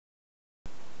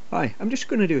Hi, I'm just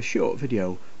going to do a short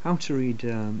video how to read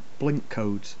blink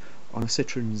codes on a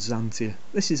Citroen Xantia.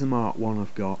 This is a Mark 1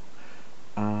 I've got.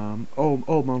 All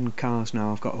modern cars now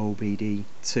have got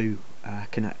OBD2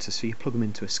 connectors, so you plug them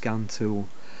into a scan tool.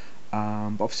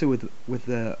 But obviously with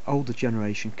the older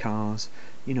generation cars,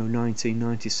 you know,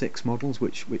 1996 models,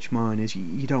 which mine is,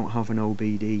 you don't have an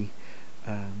OBD2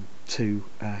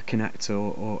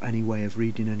 connector or any way of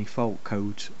reading any fault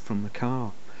codes from the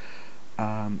car.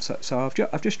 So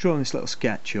I've just drawn this little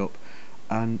sketch up,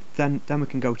 and then we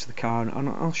can go to the car and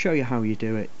I'll show you how you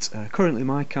do it. Currently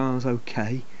my car's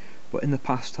okay, but in the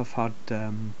past I've had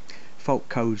fault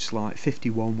codes like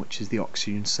 51, which is the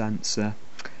oxygen sensor,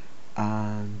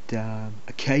 and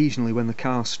occasionally when the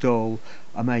car's stalled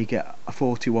I may get a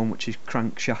 41, which is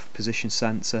crankshaft position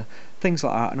sensor, things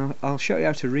like that, and I'll show you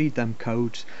how to read them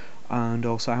codes and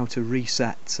also how to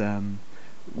reset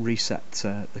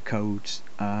the codes.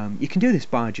 You can do this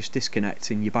by just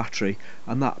disconnecting your battery,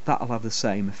 and that'll have the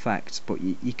same effect, but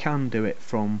you can do it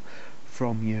from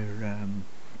the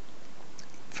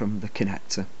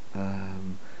connector.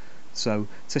 So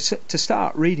to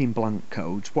start reading blank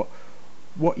codes,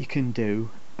 what you can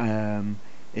do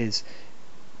is,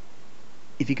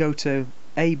 if you go to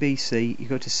ABC, you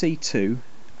go to C2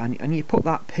 and you put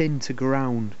that pin to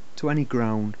ground, to any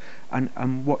ground,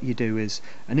 and what you do is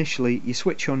initially you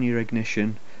switch on your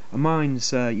ignition, and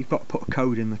mine's you've got to put a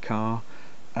code in the car.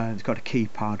 It's got a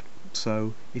keypad,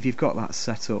 so if you've got that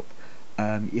set up,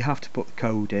 you have to put the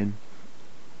code in.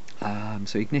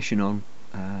 So ignition on,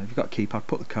 if you've got a keypad,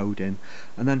 put the code in,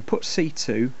 and then put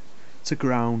C2 to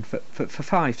ground for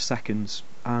 5 seconds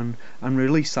and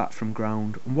release that from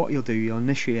ground. And what you'll do, you'll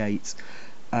initiate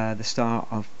the start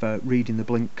of reading the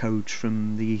blink codes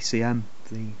from the ECM.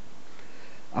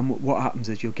 And what happens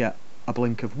is you'll get a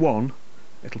blink of 1,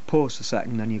 it'll pause a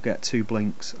second, then you'll get 2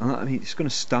 blinks, and that means it's going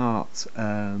to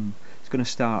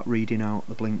start reading out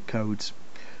the blink codes.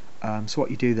 So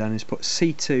what you do then is put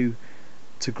C2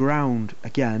 to ground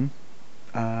again,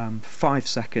 5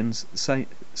 seconds,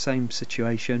 same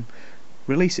situation,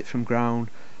 release it from ground,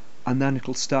 and then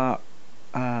it'll start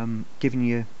giving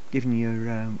you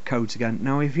codes again.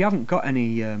 Now if you haven't got any,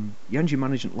 your engine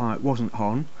management light wasn't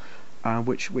on,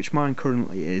 which mine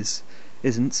currently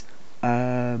isn't,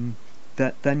 then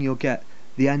you'll get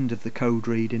the end of the code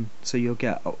reading. So you'll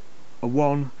get a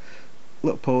 1,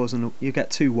 little pause, and you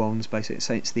get 2 1s, basically,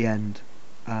 say it's the end.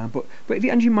 But if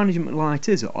your engine management light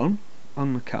is on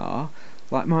the car,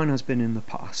 like mine has been in the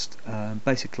past,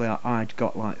 basically I'd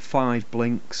got like 5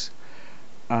 blinks,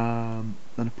 then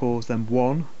a pause, then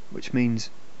 1, which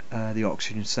means the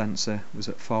oxygen sensor was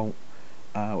at fault,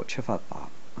 which I've had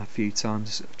that a few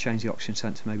times. I've changed the oxygen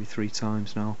sensor maybe 3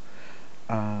 times now,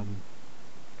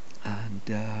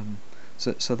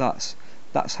 so that's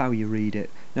how you read it.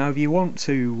 Now if you want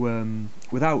to,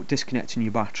 without disconnecting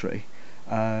your battery,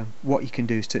 what you can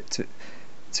do is to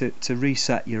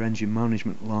reset your engine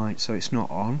management light so it's not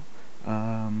on,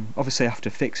 obviously after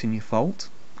fixing your fault,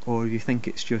 or if you think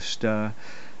it's just a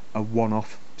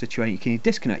one-off situation, you can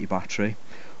disconnect your battery,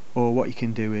 or what you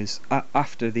can do is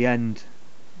after the end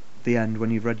when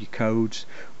you've read your codes,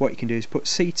 what you can do is put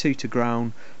C2 to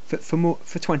ground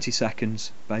for 20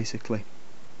 seconds basically,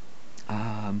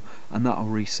 and that'll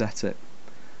reset it.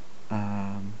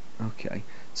 Okay,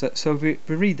 so if we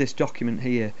read this document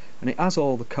here, and it has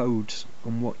all the codes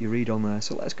on what you read on there.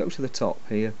 So let's go to the top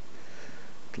here.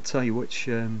 It'll tell you which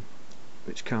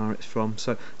car it's from.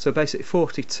 So basically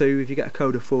 42, if you get a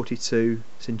code of 42,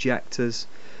 it's injectors.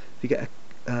 If you get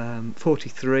a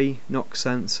 43, knock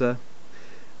sensor,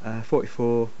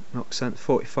 44, knock sensor,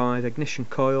 45, ignition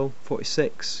coil,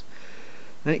 46,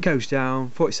 then it goes down,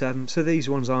 47. So these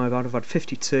ones I've had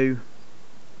 52,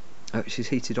 which is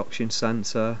heated oxygen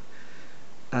sensor,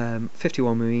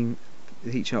 51 marine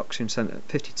heated oxygen sensor,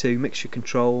 52 mixture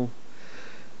control,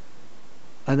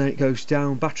 and then it goes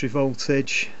down, battery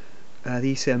voltage,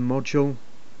 the ECM module,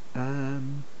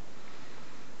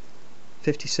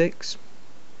 56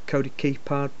 coded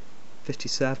keypad,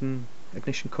 57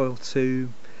 ignition coil 2,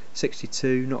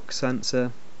 62 knock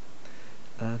sensor,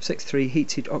 63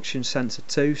 heated oxygen sensor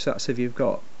 2, so that's if you've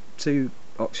got 2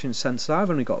 oxygen sensors. I've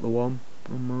only got the 1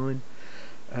 on mine.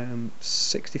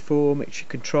 64 mixture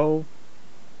control,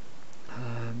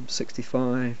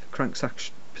 65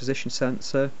 crankshaft position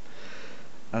sensor,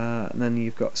 and then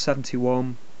you've got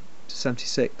 71 to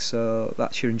 76, so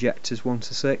that's your injectors 1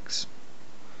 to 6.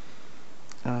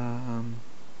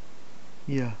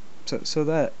 Yeah, so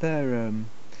they're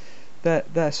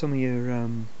some of your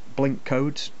blink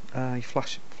codes, your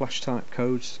flash type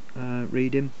codes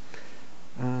reading.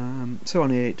 So on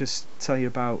here it just tell you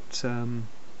about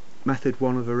method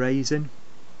 1 of erasing.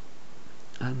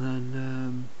 and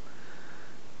then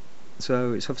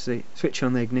so it's obviously switch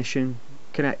on the ignition,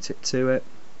 connect it to it,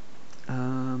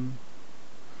 and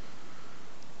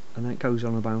then it goes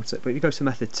on about it. But if you go to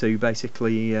method 2,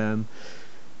 basically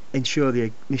ensure the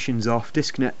ignition's off,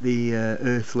 disconnect the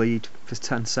earth lead for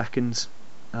 10 seconds.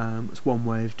 That's one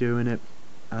way of doing it.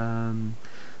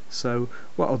 So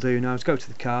what I'll do now is go to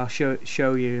the car,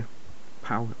 show you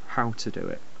how to do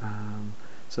it.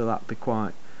 So that'd be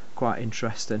quite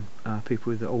interesting.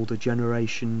 People with the older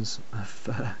generations of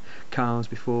cars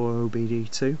before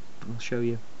OBD2, I'll show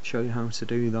you how to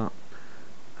do that.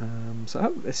 So I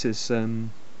hope this is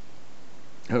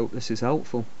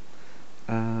helpful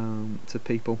to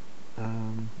people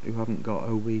who haven't got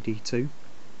OBD2.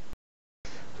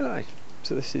 Right,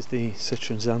 so this is the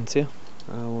Citroen Xantia.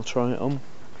 We'll try it on.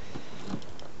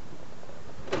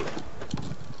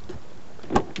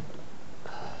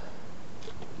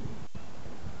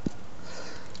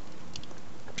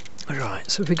 Right,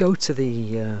 so if we go to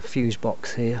the fuse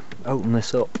box here, open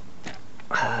this up,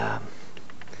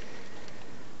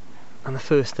 and the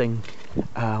first thing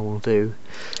we'll do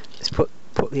is put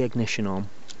the ignition on.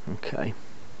 Okay,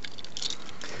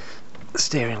 the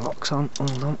steering lock's on.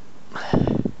 Hold on.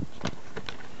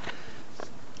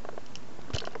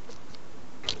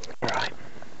 Right,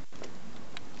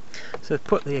 so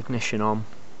put the ignition on.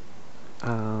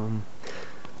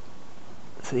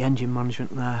 So the engine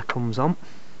management there comes on.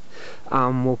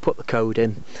 We'll put the code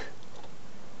in.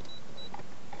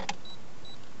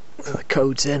 So the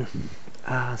code's in.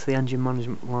 So the engine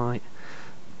management light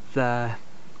there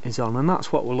is on, and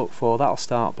that's what we'll look for. That'll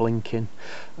start blinking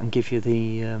and give you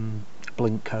the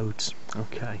blink codes.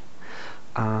 Okay.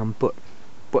 But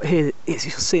here you'll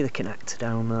see the connector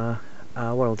down there.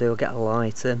 What I'll do, I'll get a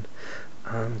light in,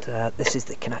 and this is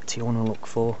the connector you want to look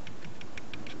for.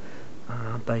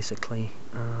 Basically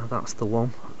that's the one,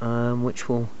 which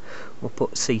we'll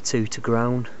put C2 to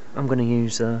ground. I'm going to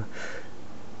use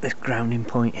this grounding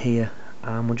point here.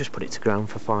 We'll just put it to ground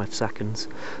for 5 seconds,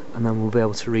 and then we'll be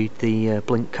able to read the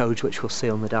blink codes, which we'll see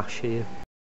on the dash here.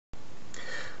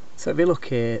 So if you look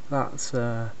here, that's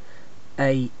A,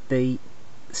 B,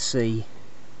 C,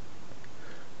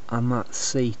 and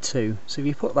that's C2. So if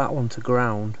you put that one to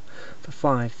ground for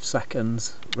 5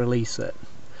 seconds, release it,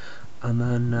 and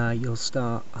then you'll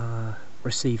start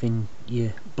receiving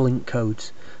your blink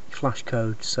codes, your flash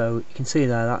codes. So you can see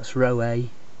there, that's row A,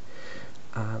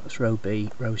 that's row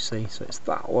B, row C. So it's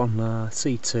that one,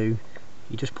 C2.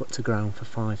 You just put to ground for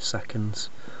 5 seconds,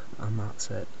 and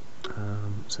that's it.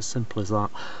 It's as simple as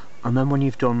that. And then when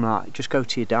you've done that, just go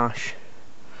to your dash,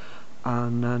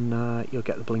 and then you'll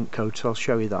get the blink code. So I'll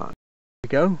show you that. Here we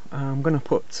go. I'm going to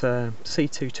put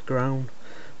C2 to ground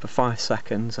for 5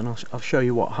 seconds, and I'll show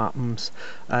you what happens.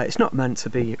 It's not meant to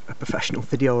be a professional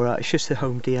video, right? It's just a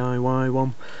home DIY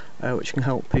one, which can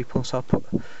help people. So I'll put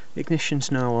the ignition's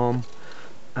now on.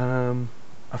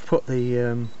 I've put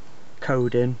the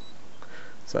code in,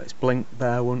 so it's blinked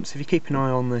there once. If you keep an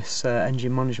eye on this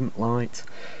engine management light,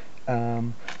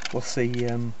 we'll see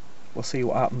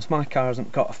what happens. My car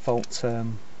hasn't got a fault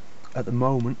at the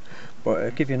moment, but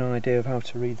it'll give you an idea of how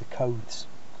to read the codes.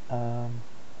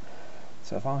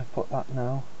 So if I put that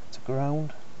now to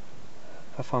ground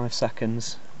for 5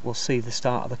 seconds, we'll see the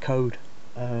start of the code.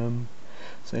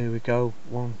 So here we go,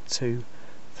 1, 2,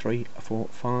 3, 4,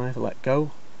 5, let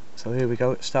go. So here we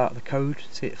go, at the start of the code,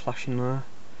 see it flashing there,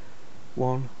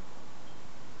 1,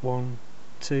 1,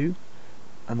 2,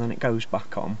 and then it goes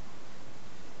back on.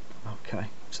 Okay,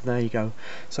 so there you go.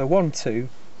 So 1, 2,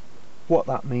 what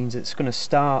that means, it's going to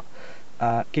start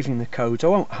giving the codes. I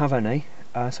won't have any,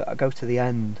 so I'll go to the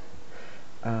end.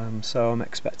 So I'm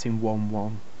expecting 1,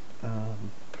 1.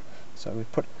 So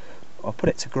I'll put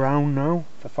it to ground now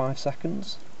for 5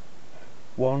 seconds.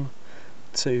 1,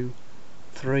 2,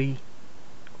 3,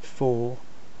 4,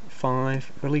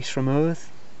 5. Release from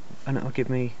earth, and it'll give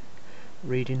me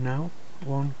reading now.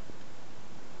 1,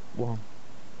 1,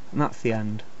 and that's the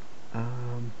end.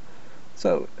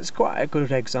 So it's quite a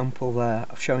good example there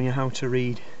of showing you how to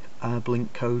read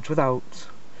blink codes without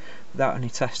any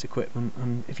test equipment.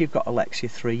 And if you've got a Lexia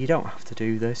 3, you don't have to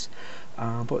do this,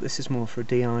 but this is more for a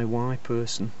DIY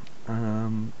person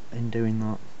in doing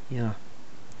that. Yeah,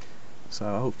 so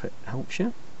I hope it helps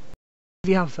you. If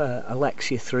you have a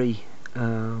Lexia 3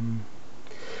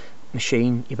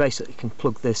 machine, you basically can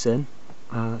plug this in.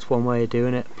 That's one way of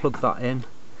doing it. Plug that in,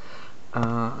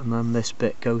 and then this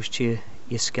bit goes to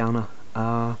your scanner.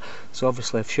 So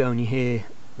obviously I've shown you here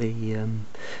the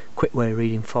quick way of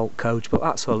reading fault codes, but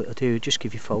that's all it'll do, just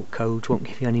give you fault codes, won't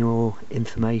give you any more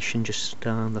information, just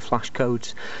the flash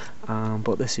codes.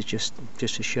 But this is just to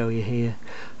show you here.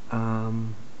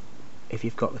 if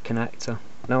you've got the connector.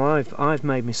 Now I've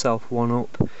made myself one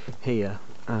up here,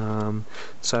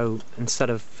 so instead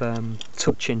of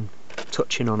touching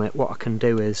on it, what I can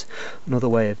do is another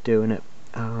way of doing it.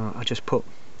 I just put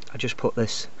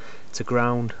this to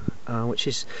ground, which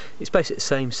is, it's basically the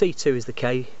same. C2 is the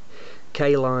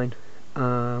K line,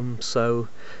 so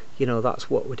you know that's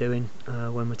what we're doing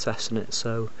when we're testing it.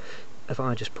 So if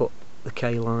I just put the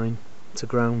K line to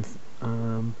ground,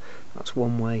 that's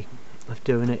one way of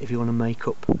doing it. If you want to make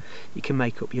up, you can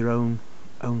make up your own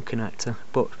connector,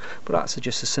 but that's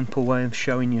just a simple way of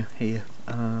showing you here,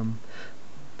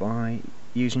 by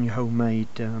using your homemade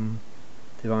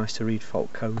device to read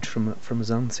fault codes from a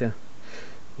Xantia.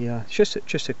 Yeah, it's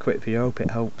just a quick video. Hope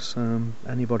it helps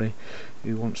anybody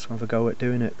who wants to have a go at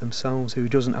doing it themselves, who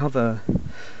doesn't have a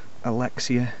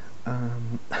Alexia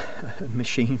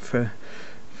machine for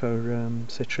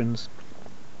Citroens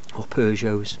or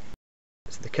Peugeots.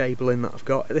 It's the cabling that I've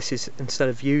got. This is, instead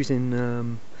of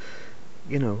using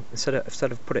you know, instead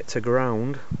of put it to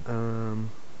ground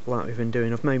like we've been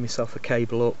doing, I've made myself a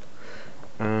cable up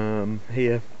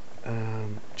here,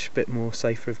 just a bit more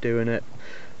safer of doing it.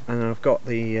 And then I've got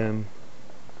the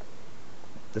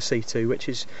C2,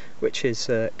 which is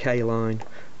K line,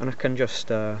 and I can just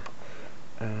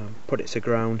put it to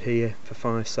ground here for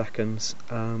 5 seconds.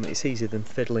 It's easier than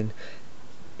fiddling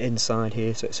inside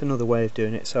here, so it's another way of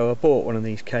doing it. So I bought one of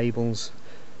these cables,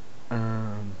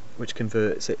 which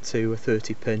converts it to a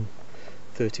 30 pin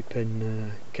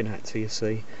connector, you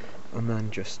see, and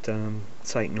then just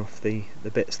taking off the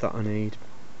bits that I need.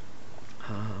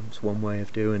 It's one way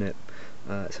of doing it.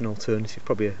 It's an alternative,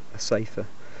 probably a safer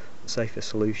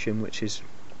solution, which is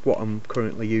what I'm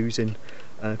currently using,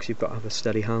 because you've got to have a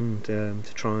steady hand to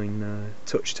try and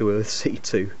touch to earth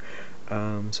C2.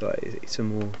 So it's a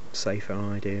more safer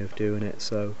idea of doing it.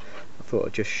 So I thought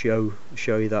I'd just show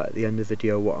you that at the end of the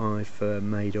video, what I've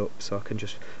made up, so I can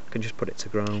just put it to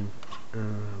ground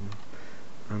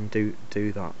and do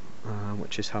that,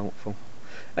 which is helpful.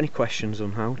 Any questions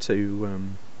on how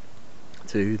to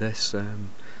do this?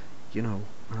 You know,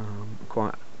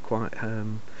 quite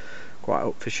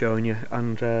up for showing you,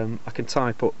 and I can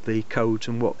type up the codes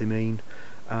and what they mean.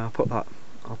 I'll put that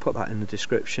in the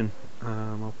description.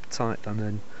 I'll type them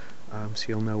in, so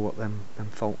you'll know what them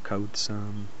fault codes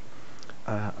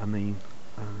I mean.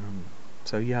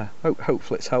 So yeah,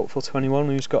 hopefully it's helpful to anyone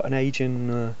who's got an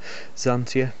aging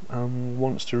Xantia and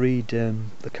wants to read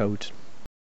the codes.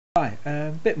 Right,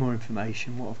 a bit more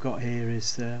information. What I've got here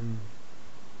is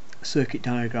circuit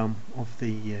diagram of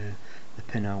the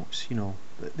pinouts. You know,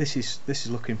 this is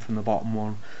looking from the bottom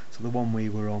one. So the one we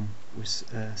were on was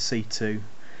C2,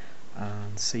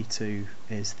 and C2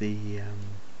 is the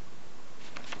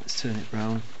let's turn it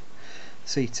round.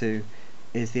 C2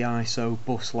 is the ISO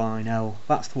bus line L.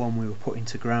 That's the one we were putting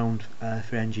to ground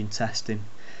for engine testing.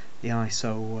 The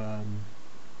ISO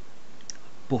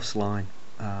bus line.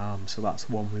 So that's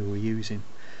the one we were using,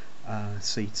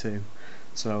 C2.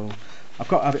 So I've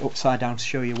got to have it upside down to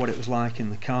show you what it was like in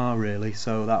the car, really.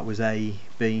 So that was A,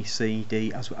 B, C,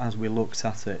 D, as we looked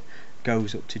at it,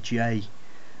 goes up to J,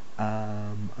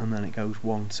 and then it goes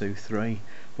 1, 2, 3.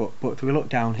 But if we look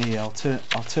down here, I'll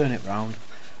turn it round,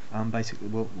 and basically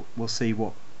we'll see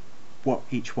what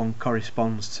each one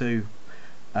corresponds to.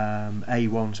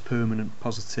 A1's permanent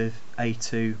positive,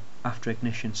 A2 after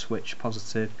ignition switch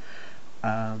positive,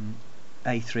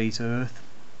 A3's earth,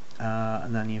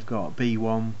 and then you've got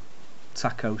B1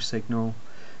 tacho signal,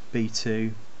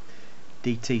 B2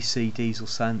 DTC diesel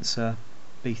sensor,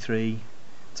 B3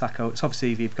 tacho. It's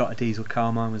obviously if you've got a diesel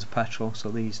car, mine was a petrol, so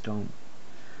these don't.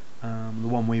 The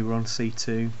one we were on,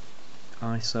 C2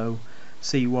 ISO,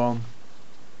 C1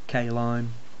 K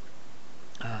line,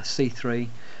 C3.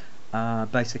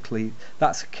 Basically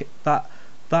that's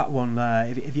that one there.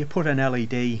 If you put an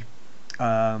LED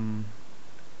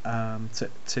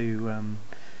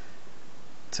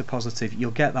to positive,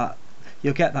 you'll get that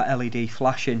LED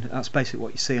flashing. That's basically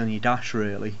what you see on your dash,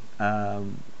 really,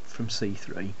 from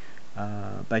C3.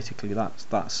 Basically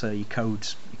that's your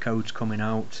codes coming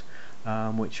out,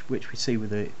 which we see with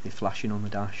the flashing on the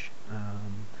dash.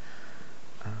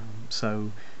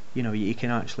 So you know, you can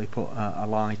actually put a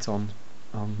light on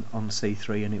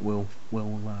C3 and it will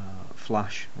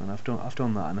flash, and I've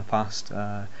done that in the past.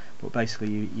 But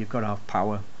basically you've got to have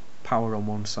power on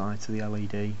one side to the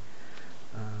LED,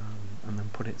 and then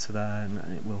put it to there,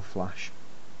 and it will flash.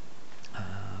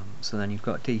 So then you've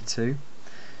got D2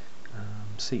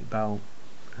 seat belt,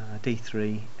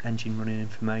 D3 engine running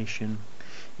information,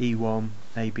 E1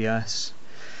 ABS,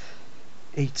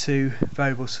 E2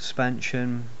 variable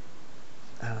suspension,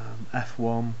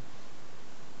 F1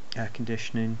 air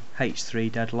conditioning,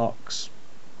 H3 deadlocks,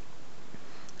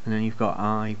 and then you've got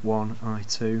I1,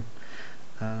 I2,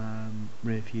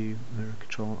 rear view, mirror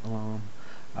control, alarm.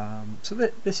 So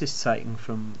this is taken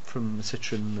from the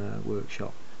Citroen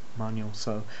workshop manual,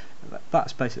 so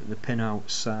that's basically the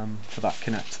pinouts for that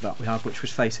connector that we had, which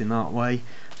was facing that way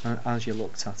as you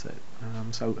looked at it,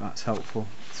 so that's helpful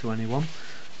to anyone.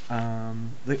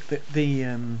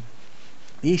 The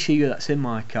ECU that's in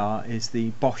my car is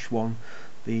the Bosh one,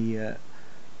 the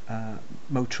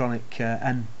Montronic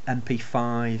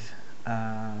Mp5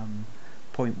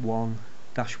 .1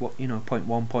 dash what, you know,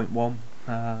 0.1.1.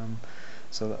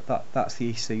 So that's the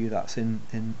ECU that's in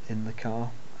the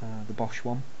car, the Bosh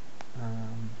one.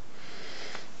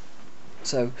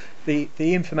 So the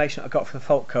information I got for the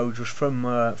fault codes was from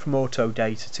Auto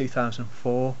Data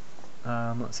 2004.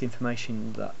 That's the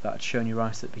information that I'd shown you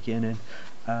right at the beginning.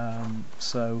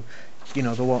 So you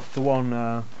know, the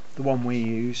one we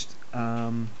used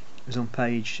is on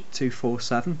page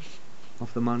 247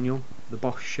 of the manual. The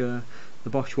Bosh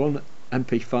one,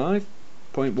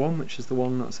 Mp5.1, which is the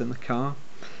one that's in the car.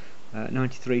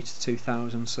 93 to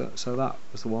 2000, so that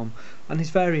was the one, and there's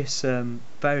various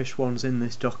ones in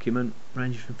this document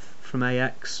ranging from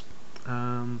AX.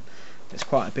 It's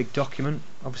quite a big document.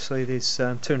 Obviously there's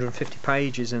 250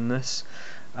 pages in this,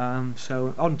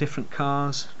 so on different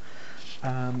cars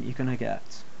you're going to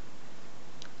get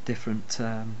different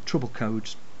trouble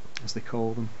codes, as they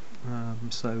call them.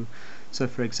 So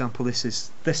for example,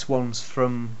 this one's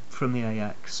from the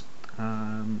AX.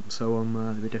 So on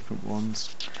the different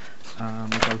ones,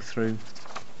 we go through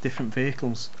different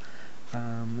vehicles.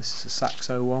 This is a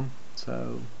Saxo one,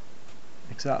 so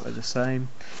exactly the same,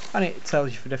 and it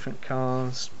tells you for different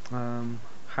cars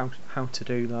how to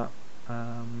do that,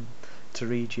 to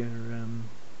read your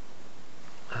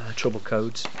trouble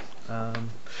codes.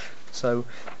 So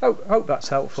hope that's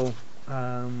helpful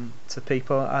to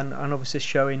people, and obviously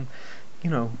showing, you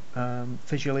know,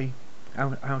 visually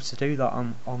how to do that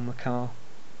on the car.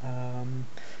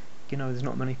 You know, there's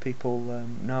not many people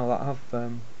now that have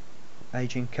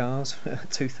aging cars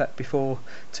before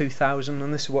 2000,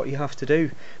 and this is what you have to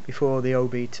do before the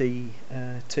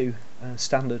OBT2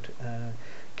 standard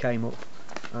came up.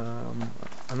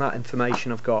 And that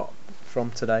information I've got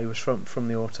from today was from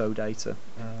the Auto Data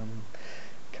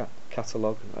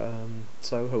catalogue,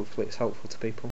 so hopefully it's helpful to people.